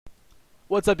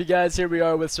What's up, you guys? Here we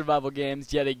are with survival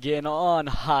games yet again on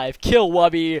Hive. Kill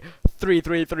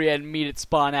Wobbie333 and meet at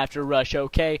spawn after rush,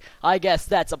 okay? I guess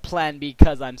that's a plan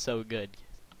because I'm so good.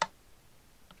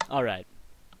 Alright.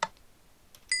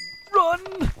 Run!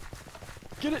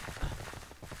 Get it!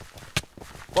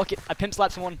 Fuck it, I pimp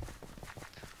slapped someone.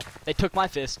 They took my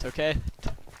fist, okay?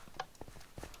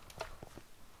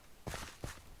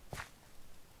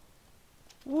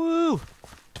 Woo!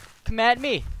 Come at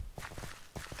me!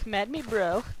 Come at me,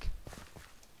 bro.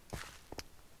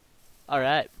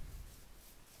 Alright.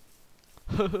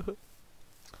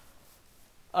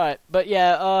 Alright, but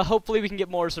yeah, hopefully we can get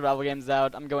more survival games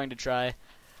out. I'm going to try.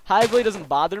 Hive really doesn't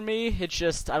bother me, it's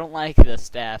just I don't like the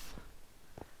staff.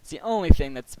 It's the only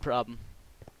thing that's the problem.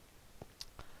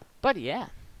 But yeah.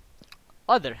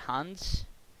 Other hands,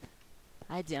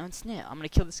 I don't know. I'm gonna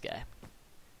kill this guy.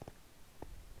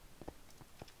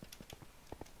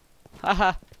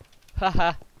 Haha.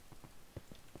 Haha.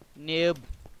 Noob.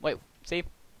 Wait, see?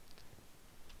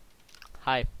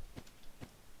 Hi.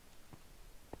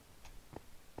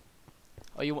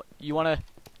 Oh, you wanna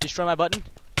destroy my button?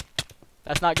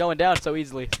 That's not going down so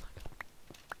easily.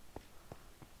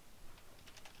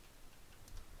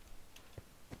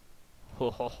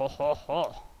 Ho ho ho ho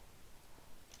ho.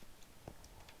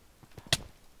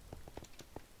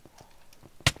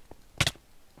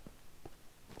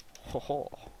 Ho ho.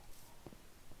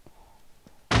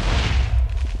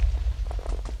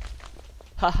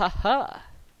 Ha ha ha!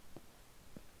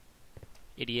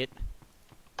 Idiot.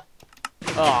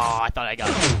 Oh, I thought I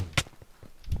got him.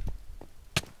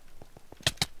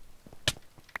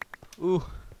 Ooh.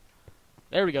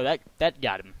 There we go, that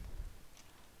got him.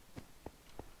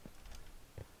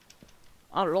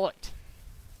 Alright.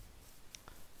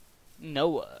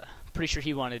 Noah. Pretty sure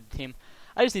he wanted him.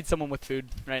 I just need someone with food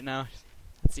right now.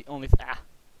 That's the only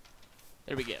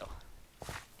there we go.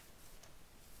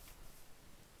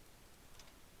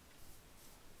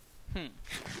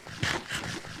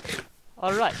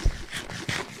 Alright.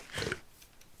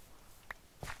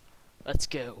 Let's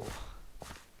go.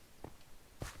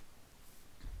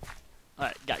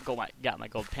 Alright, got my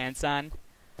gold pants on.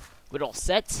 We're all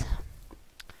set.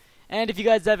 And if you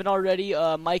guys haven't already,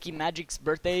 mikeymagc's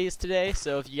birthday is today,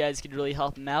 so if you guys could really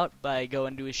help him out by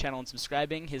going to his channel and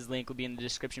subscribing, his link will be in the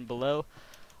description below.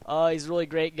 He's a really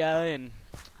great guy, and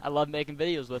I love making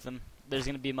videos with him. There's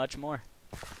gonna be much more.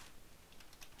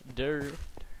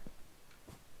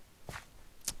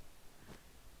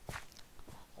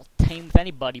 I'll tame with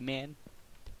anybody, man.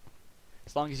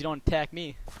 As long as you don't attack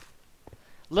me.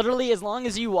 Literally, as long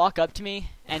as you walk up to me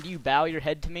and you bow your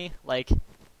head to me, like,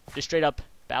 just straight up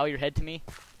bow your head to me,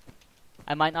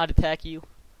 I might not attack you.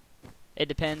 It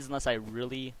depends, unless I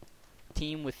really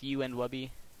team with you and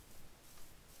Wobbie.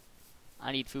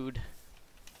 I need food.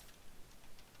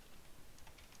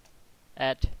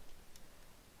 At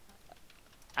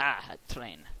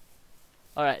train.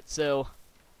 Alright, so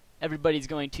everybody's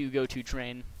going to go to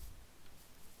train.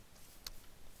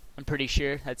 I'm pretty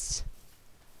sure that's...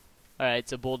 Alright,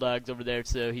 so Bulldog's over there,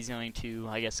 so he's going to,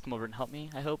 I guess, come over and help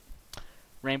me, I hope.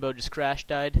 Rainbow just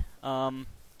died.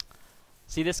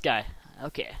 See this guy.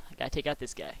 Okay, I gotta take out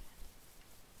this guy.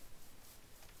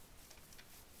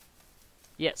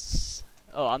 Yes.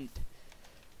 Oh,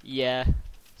 yeah,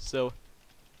 so...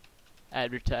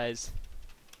 Advertise.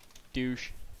 Douche.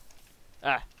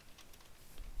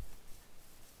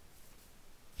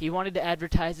 He wanted to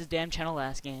advertise his damn channel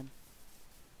last game.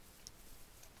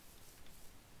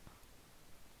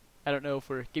 I don't know if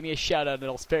we're... Give me a shout out and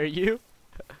I'll spare you.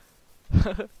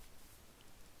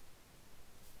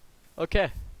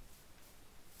 Okay.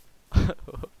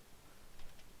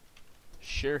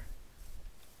 Sure.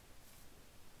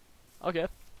 Okay.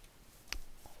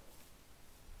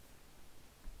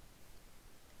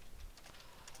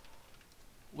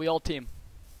 We all team.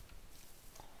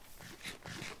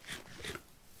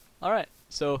 Alright,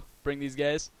 so bring these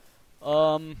guys.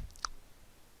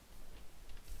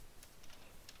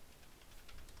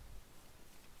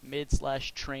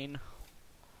 Mid/train.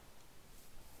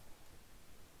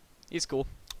 He's cool.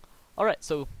 Alright,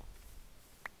 so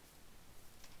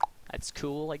that's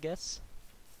cool, I guess.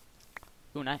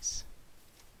 Ooh, nice.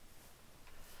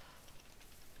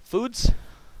 Foods?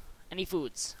 Any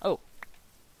foods? Oh.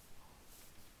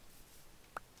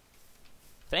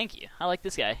 Thank you. I like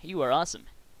this guy. You are awesome.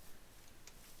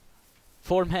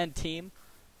 4-man team.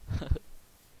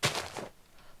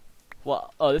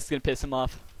 Well, oh, this is gonna piss him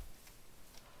off.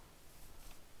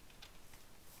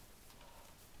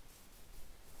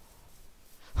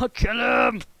 I'll kill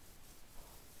him!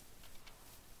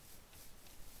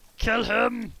 Kill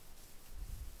him!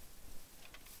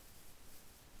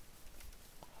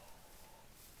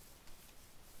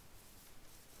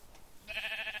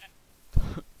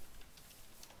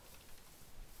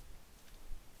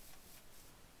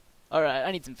 Alright,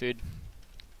 I need some food.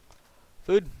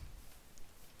 Food?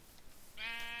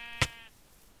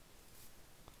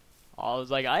 Oh, I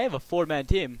was like, I have a 4-man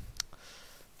team.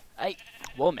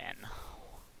 Whoa, man.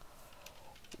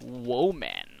 Whoa,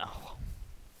 man.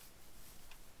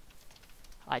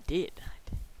 I did.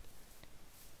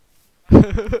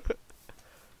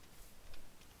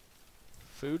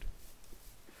 Food?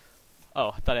 Oh,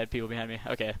 I thought I had people behind me.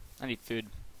 Okay, I need food.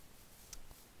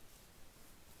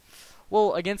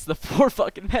 Well, against the 4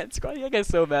 fucking man squad, I get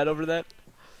so mad over that.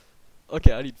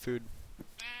 Okay, I need food.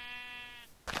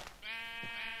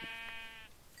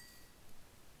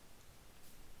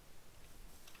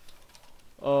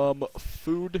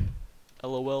 Food.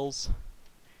 LOLs.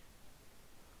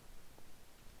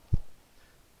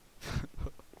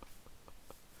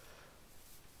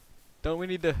 Don't we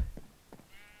need to...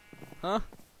 Huh?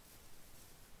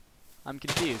 I'm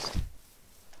confused.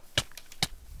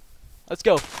 Let's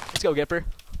go. Let's go, Gipper.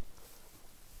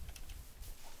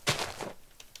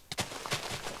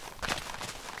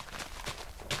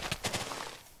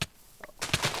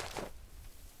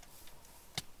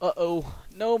 Uh-oh.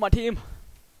 No, my team.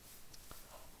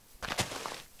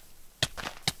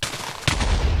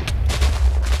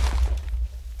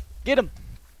 Get him.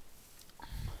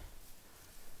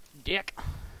 Dick.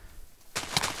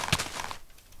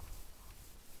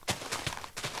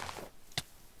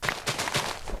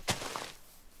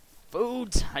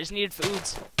 Foods. I just needed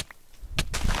foods.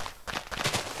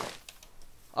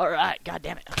 Alright, god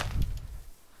damn it.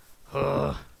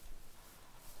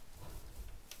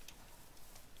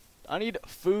 I need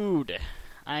food.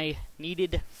 I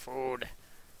needed food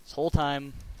this whole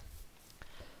time.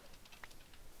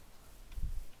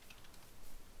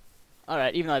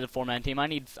 Alright, even though I had a 4-man team, I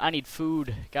need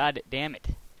food. God damn it.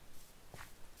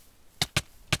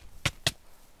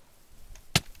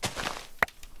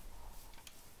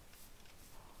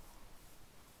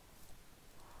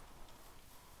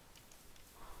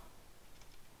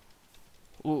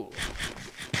 Ooh.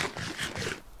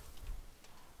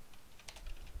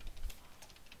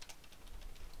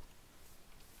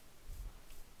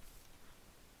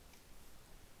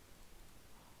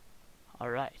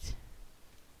 Alright.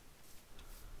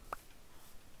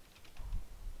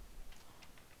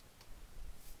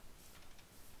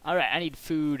 Alright, I need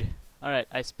food. Alright,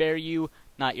 I spare you,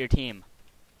 not your team.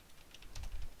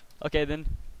 Okay, then.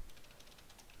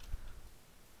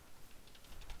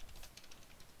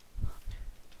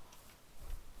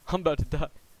 I'm about to die.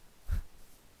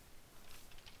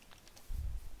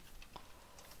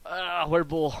 Where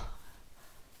bull?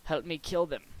 Help me kill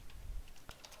them.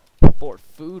 For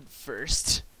food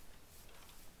first.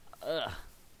 Ugh.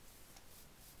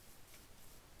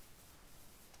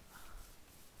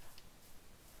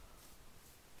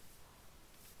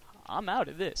 I'm out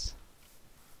of this.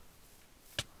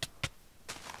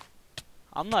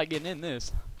 I'm not getting in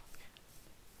this.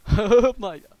 Oh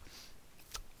my god.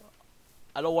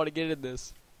 I don't want to get in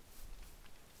this.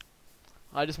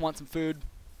 I just want some food.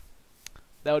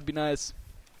 That would be nice.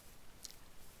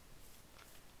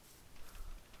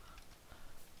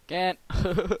 Can't.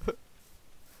 I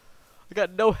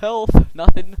got no health.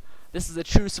 Nothing. This is a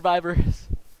true survivor.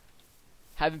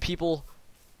 Having people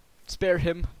spare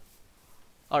him.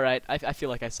 Alright, I feel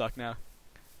like I suck now.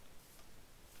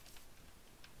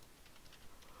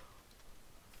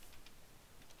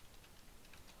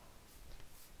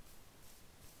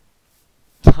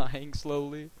 Dying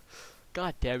slowly.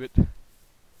 God damn it. Is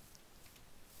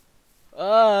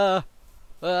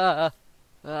that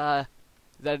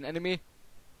an enemy?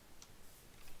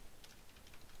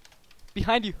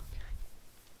 Behind you.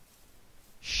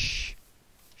 Shh.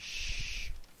 Shh.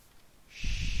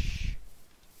 Shh.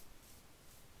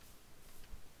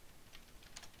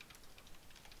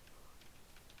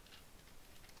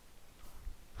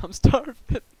 I'm starving.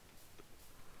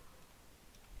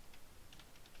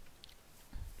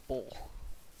 Bowl.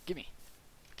 Gimme.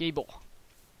 Gimme bowl.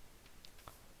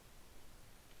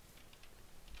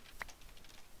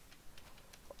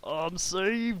 Oh, I'm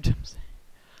saved.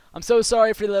 I'm so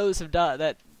sorry for those who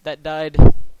that died.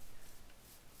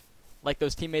 Like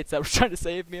those teammates that were trying to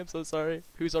save me. I'm so sorry.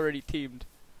 Who's already teamed?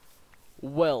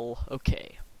 Well,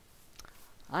 okay.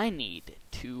 I need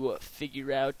to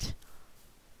figure out...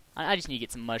 I just need to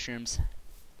get some mushrooms.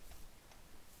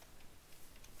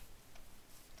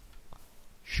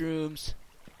 Shrooms.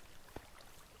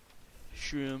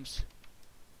 Shrooms.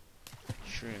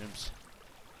 Shrooms.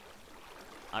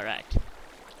 Alright.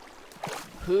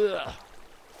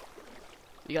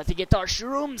 We got to get our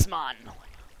shrooms, man.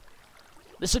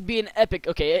 This would be an epic...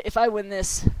 Okay, if I win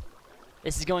this,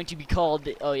 this is going to be called...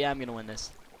 Oh yeah, I'm gonna win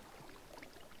this.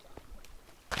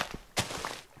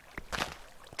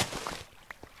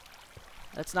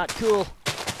 That's not cool.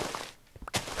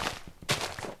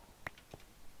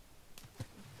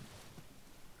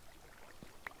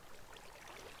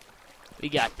 We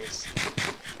got this.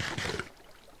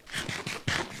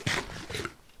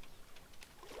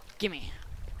 Gimme.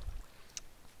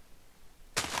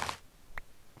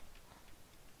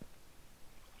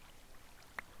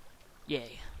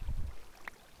 Yay.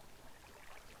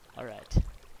 Alright.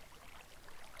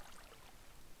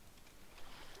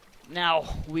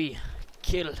 Now we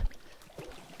kill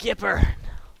Gipper.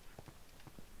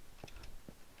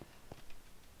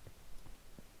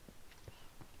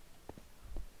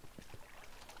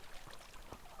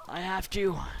 I have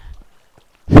to.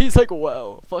 He's like,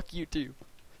 whoa, fuck you too.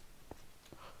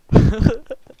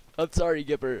 I'm sorry,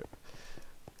 Gipper.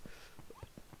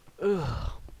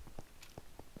 Ugh.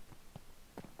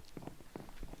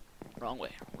 Wrong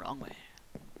way, wrong way.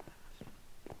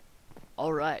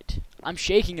 Alright. I'm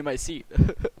shaking in my seat.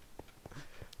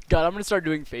 God, I'm gonna start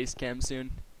doing face cam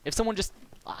soon. If someone just...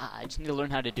 I just need to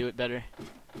learn how to do it better.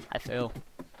 I fail.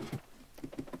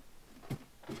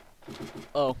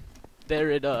 Oh.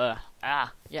 There it, yeah,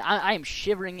 I am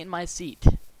shivering in my seat.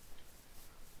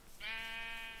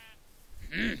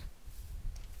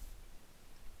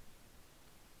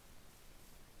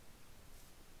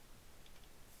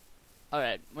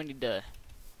 Alright, we need to...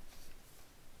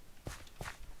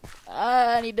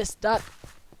 I need to stop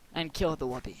and kill the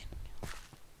Wobbie.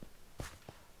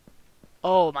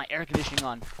 Oh, my air conditioning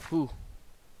on. Whew.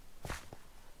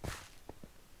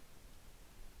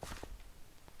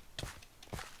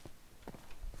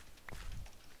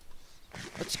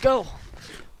 Let's go.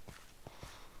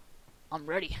 I'm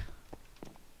ready.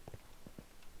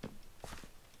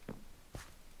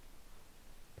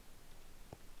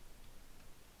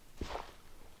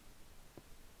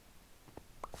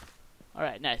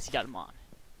 Alright, nice. You got him on.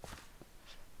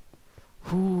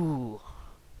 Whew.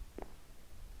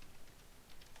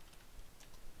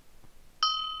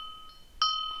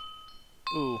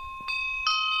 Ooh.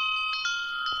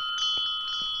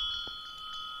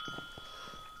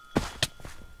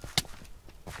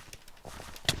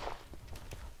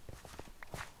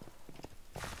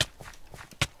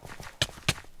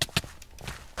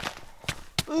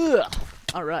 Ugh.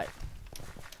 Alright.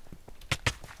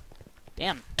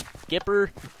 Damn. Gipper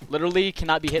literally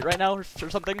cannot be hit right now or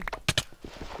something.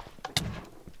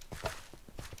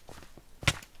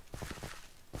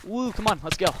 Woo, come on,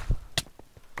 let's go.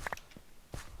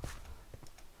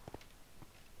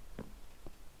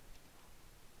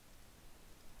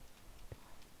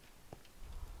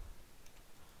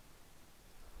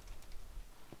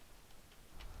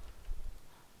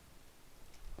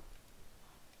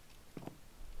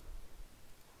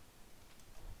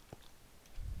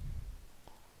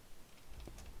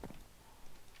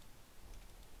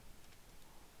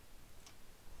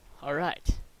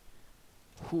 Alright.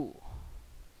 Whew.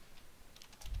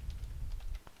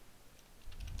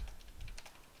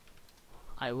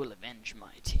 I will avenge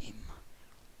my team.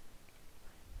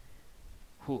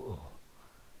 Whew.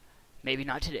 Maybe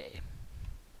not today.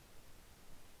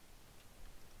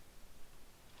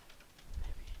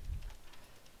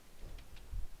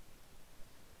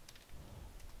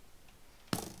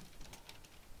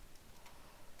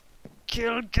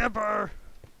 Kill Gipper!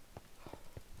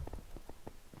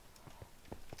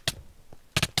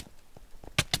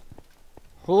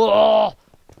 Oh,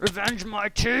 revenge my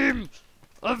team!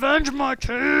 Avenge my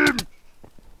team!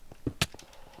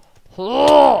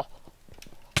 Oh!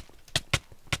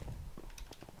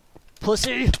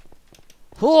 Pussy!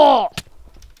 Oh!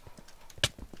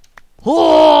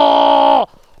 Oh!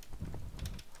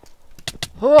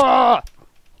 Oh!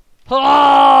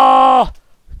 Oh!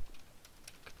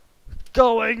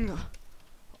 Going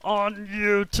on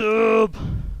YouTube!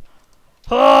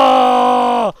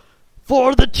 Ah!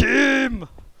 For the team!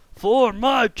 For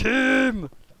my team!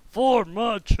 For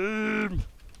my team!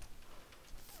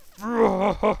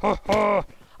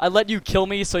 I let you kill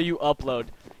me so you upload.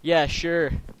 Yeah,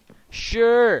 sure.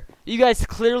 Sure! You guys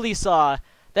clearly saw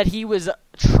that he was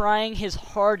trying his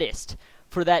hardest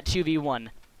for that 2v1.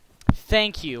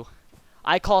 Thank you.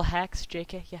 I call hacks,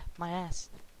 JK. Yeah, my ass.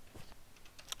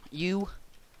 You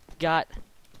got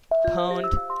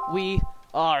pwned. We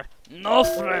are no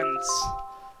friends.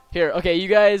 Here, okay, you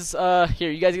guys,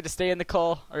 you guys get to stay in the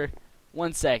call, or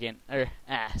 1 second, or,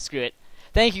 screw it.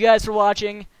 Thank you guys for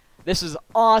watching. This was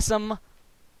awesome.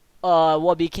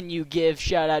 Wobbie, can you give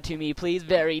shout out to me, please?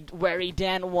 Very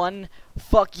Dan 1.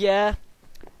 Fuck yeah.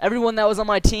 Everyone that was on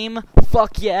my team,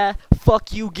 fuck yeah.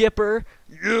 Fuck you, Gipper.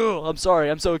 Yeah. I'm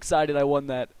sorry, I'm so excited I won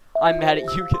that. I'm mad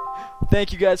at you.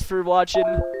 Thank you guys for watching,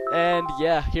 and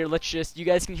yeah, here, you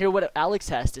guys can hear what Alex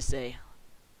has to say.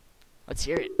 Let's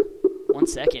hear it. 1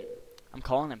 second. I'm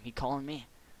calling him. He calling me.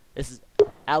 This is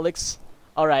Alex.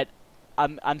 All right.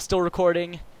 I'm still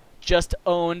recording. Just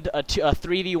owned a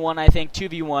 3v1, I think,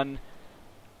 2v1.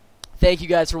 Thank you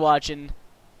guys for watching.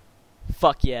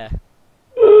 Fuck yeah.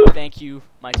 Thank you,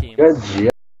 my team. Good job.